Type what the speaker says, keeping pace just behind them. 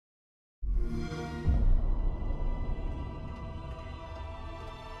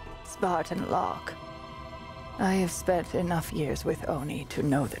Spartan Locke. I have spent enough years with Oni to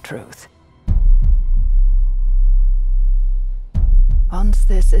know the truth. Once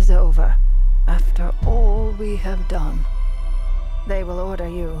this is over, after all we have done, they will order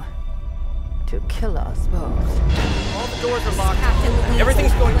you to kill us both. All the doors are locked. Captain Lee.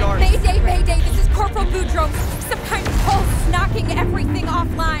 Everything's going dark. Mayday, Mayday, this is Corporal Boudreaux. Some kind of pulse knocking everything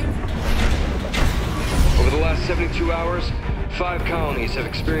offline. Over the last 72 hours, 5 colonies have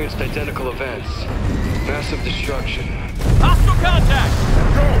experienced identical events. Massive destruction. Hostile contact!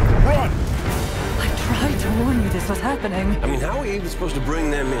 Go! Run! I tried to warn you this was happening. I mean, how are we even supposed to bring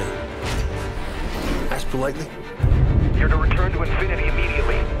them in? Ask politely? You're to return to Infinity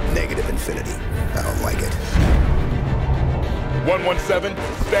immediately. Negative infinity. I don't like it. 117,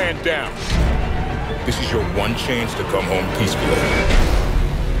 stand down. This is your one chance to come home peacefully.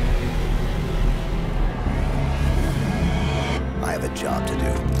 I have a job to do.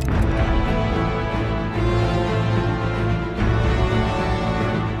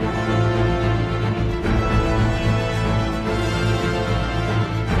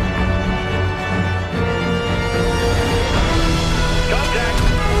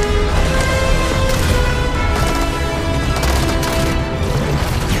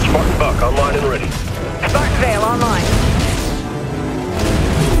 Spartan Buck online and ready. Spark Veil online.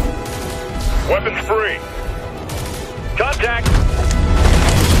 Weapons free. Contact!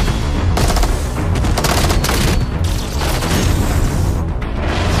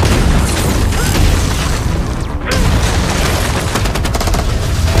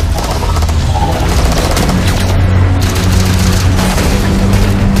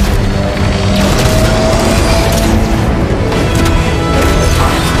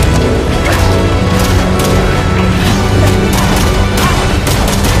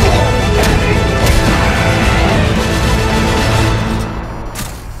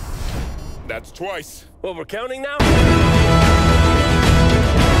 That's twice. Well, we're counting now?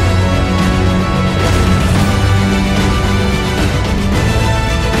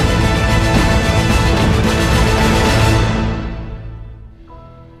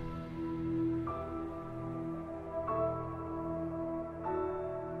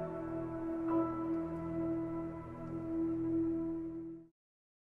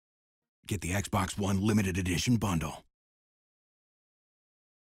 Get the Xbox One limited edition bundle.